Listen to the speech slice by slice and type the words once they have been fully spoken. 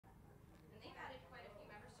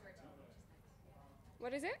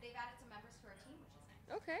What is it? They've added some members to our team, which is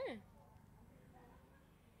nice. Okay.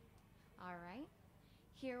 All right.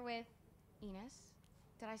 Here with Ines.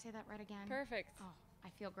 Did I say that right again? Perfect. Oh, I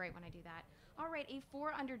feel great when I do that. All right, a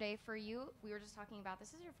 4-under day for you. We were just talking about this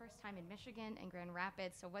is your first time in Michigan and Grand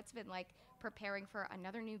Rapids. So what's it been like preparing for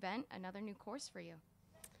another new event, another new course for you?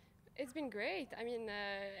 It's been great. I mean,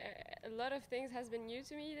 a lot of things has been new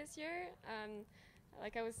to me this year.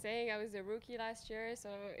 Like I was saying, I was a rookie last year, so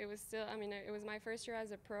it was still, I mean, it was my first year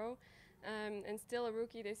as a pro, and still a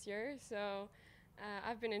rookie this year. So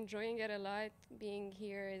I've been enjoying it a lot. Being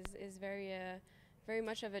here is very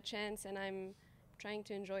much of a chance, and I'm trying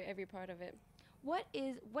to enjoy every part of it.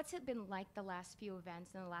 What's it been like the last few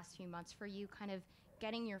events in the last few months for you, kind of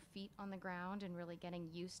getting your feet on the ground and really getting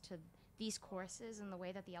used to these courses and the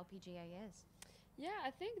way that the LPGA is? Yeah, I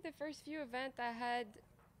think the first few events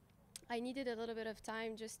I needed a little bit of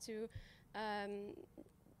time just to um,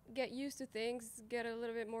 get used to things, get a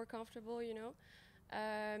little bit more comfortable, you know,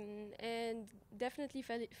 and definitely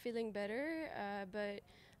feeling better. But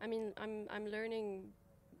I mean, I'm learning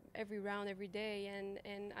every round, every day,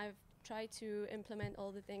 and I've tried to implement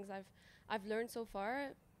all the things I've learned so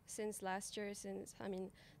far since last year, since I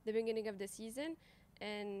mean the beginning of the season,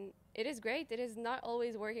 and it is great. It is not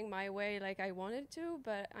always working my way like I wanted to,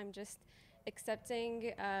 but I'm just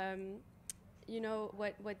accepting, you know,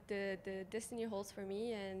 what the destiny holds for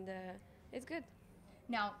me, and it's good.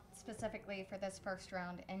 Now, specifically for this first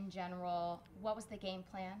round in general, what was the game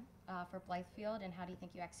plan for Blythefield, and how do you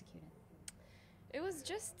think you executed? It was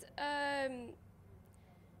just,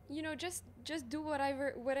 you know, just do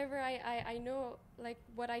whatever I know, like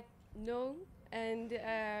what I know, and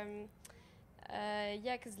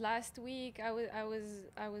yeah, because last week I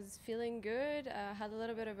was feeling good, had a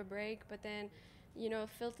little bit of a break, but then, you know,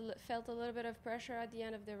 felt a little bit of pressure at the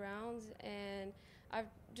end of the rounds, and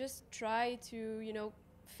I've just tried to, you know,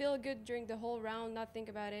 feel good during the whole round, not think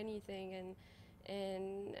about anything,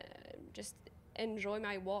 and just enjoy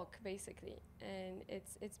my walk basically, and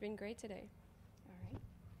it's been great today. All right.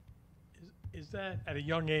 Is that at a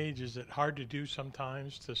young age? Is it hard to do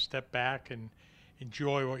sometimes to step back and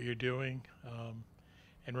enjoy what you're doing,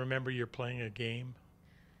 and remember you're playing a game?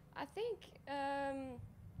 I think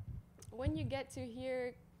when you get to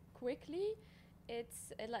here quickly,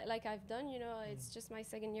 it's like I've done, you know, it's just my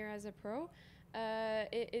second year as a pro.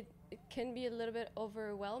 It can be a little bit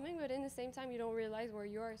overwhelming, but in the same time, you don't realize where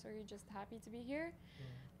you are, so you're just happy to be here.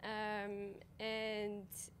 And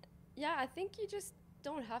yeah, I think you just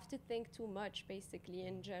don't have to think too much, basically,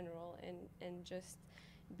 in general, and just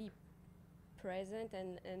be present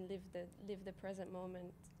and live the present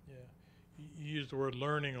moment. Yeah. You used the word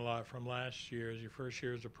learning a lot from last year as your first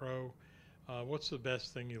year as a pro. What's the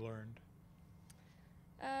best thing you learned?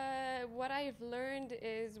 What I've learned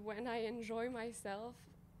is when I enjoy myself,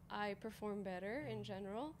 I perform better in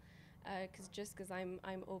general, because I'm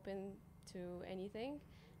open to anything,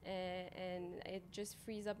 and it just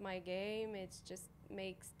frees up my game. It just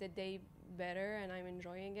makes the day better, and I'm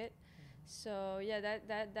enjoying it. So yeah,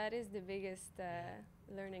 that is the biggest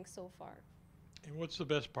learning so far. And what's the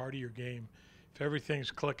best part of your game? If everything's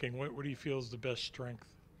clicking, what do you feel is the best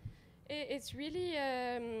strength? It's really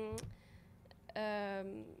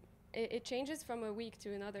it changes from a week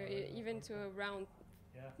to another, even to a round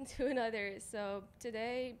to another. So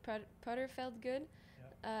today putter felt good.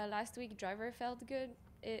 Last week driver felt good.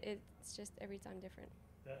 It's just every time different.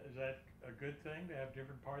 Is that a good thing to have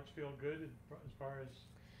different parts feel good as far as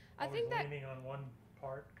I always think that leaning on one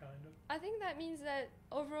part, kind of? I think that means that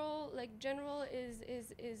overall, like general is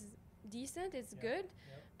decent. It's good.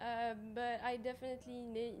 But I definitely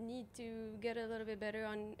need to get a little bit better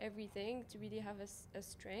on everything to really have a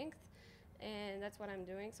strength, and that's what I'm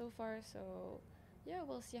doing so far. So yeah,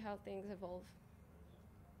 we'll see how things evolve.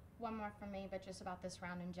 One more from me, but just about this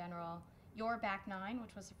round in general. Your back nine,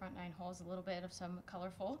 which was the front 9 holes, a little bit of some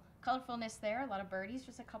colorfulness there, a lot of birdies,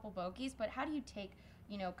 just a couple bogeys. But how do you take,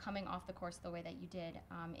 you know, coming off the course the way that you did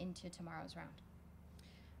into tomorrow's round?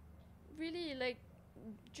 Really, like,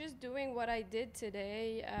 just doing what I did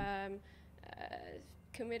today,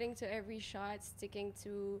 committing to every shot, sticking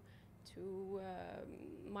to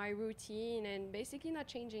my routine, and basically not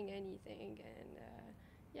changing anything, and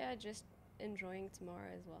yeah, just enjoying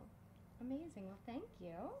tomorrow as well. Amazing. Well, thank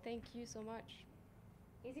you. Thank you so much.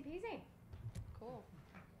 Easy peasy. Cool.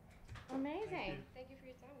 Amazing. Thank you for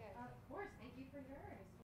your time, guys. Of course. Thank you for yours.